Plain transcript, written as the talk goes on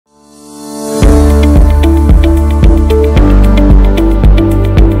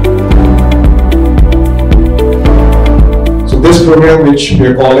which we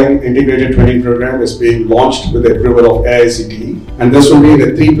are calling Integrated Twinning Program, is being launched with the approval of AICTE. And this will be in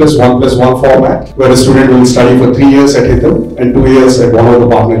a 3+1+1 format, where the student will study for 3 years at HITAM and 2 years at one of the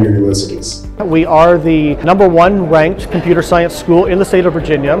partner universities. We are the #1 ranked computer science school in the state of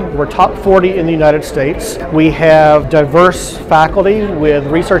Virginia. We're top 40 in the United States. We have diverse faculty with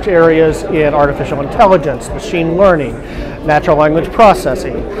research areas in artificial intelligence, machine learning, natural language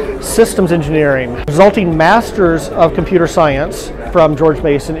processing, systems engineering. Resulting Masters of Computer Science from George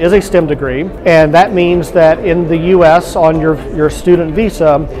Mason is a STEM degree, and that means that in the U.S. on your student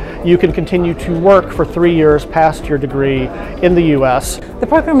visa, you can continue to work for 3 years past your degree in the U.S. The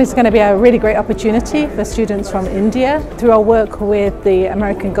program is going to be a really great opportunity for students from India. Through our work with the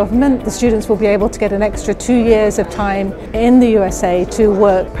American government, the students will be able to get an extra 2 years of time in the USA to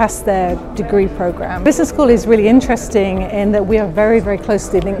work past their degree program. Business school is really interesting in that we are very, very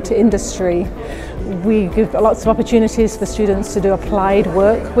closely linked to industry. We give lots of opportunities for students to do applied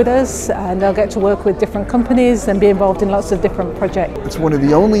work with us, and they'll get to work with different companies and be involved in lots of different projects. It's one of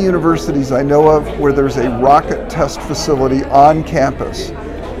the only universities I know of where there's a rocket test facility on campus.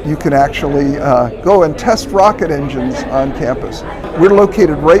 You can actually go and test rocket engines on campus. We're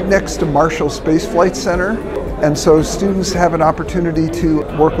located right next to Marshall Space Flight Center, and so students have an opportunity to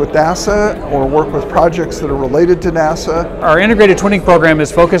work with NASA or work with projects that are related to NASA. Our integrated twinning program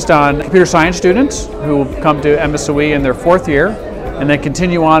is focused on computer science students who come to MSOE in their 4th year and then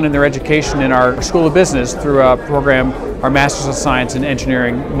continue on in their education in our School of Business through a program, our Masters of Science in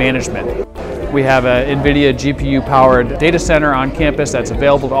Engineering Management. We have an NVIDIA GPU-powered data center on campus that's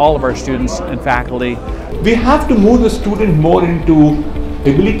available to all of our students and faculty. We have to move the student more into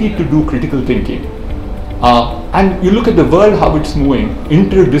ability to do critical thinking. And you look at the world, how it's moving,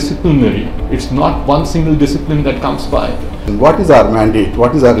 interdisciplinary. It's not one single discipline that comes by. What is our mandate?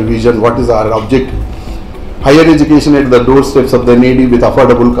 What is our vision? What is our objective? Higher education at the doorsteps of the needy with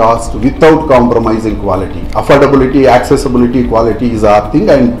affordable cost without compromising quality. Affordability, accessibility, quality is our thing,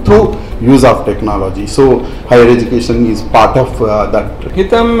 and through use of technology. So higher education is part of that.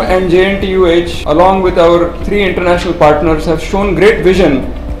 HITAM and JNTUH, along with our 3 international partners, have shown great vision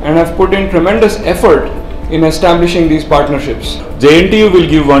and have put in tremendous effort in establishing these partnerships. JNTU will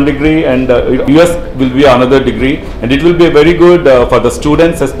give 1 degree and US will be another degree, and it will be very good for the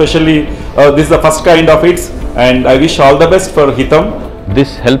students, especially this is the first kind of it, and I wish all the best for HITAM.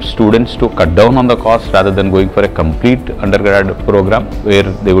 This helps students to cut down on the cost rather than going for a complete undergrad program where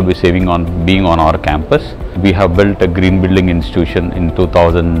they would be saving on being on our campus. We have built a green building institution in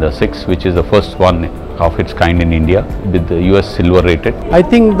 2006, which is the first one of its kind in India, with the US silver rated. I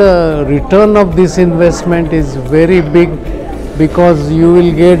think the return of this investment is very big because you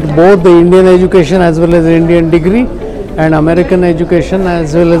will get both the Indian education as well as the Indian degree and American education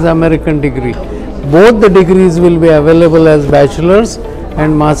as well as American degree. Both the degrees will be available as bachelor's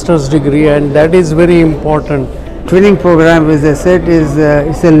and master's degree, and that is very important. Twinning program, as I said, is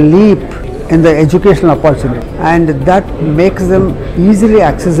a leap in the educational opportunity, and that makes them easily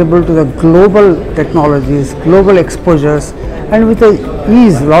accessible to the global technologies, global exposures, and with a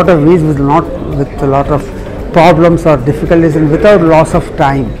lot of ease, with a lot of problems or difficulties, and without loss of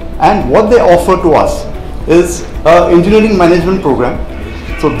time. And what they offer to us is an engineering management program.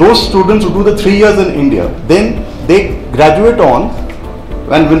 So those students who do the 3 years in India, then they graduate on,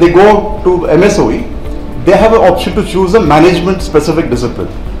 and when they go to MSOE, they have an option to choose a management specific discipline.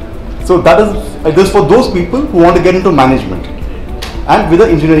 So that is for those people who want to get into management and with an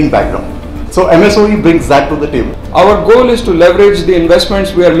engineering background. So MSOE brings that to the table. Our goal is to leverage the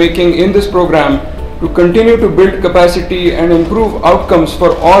investments we are making in this program to continue to build capacity and improve outcomes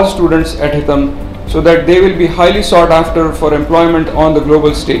for all students at HITAM, so that they will be highly sought after for employment on the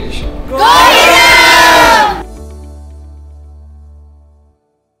global stage.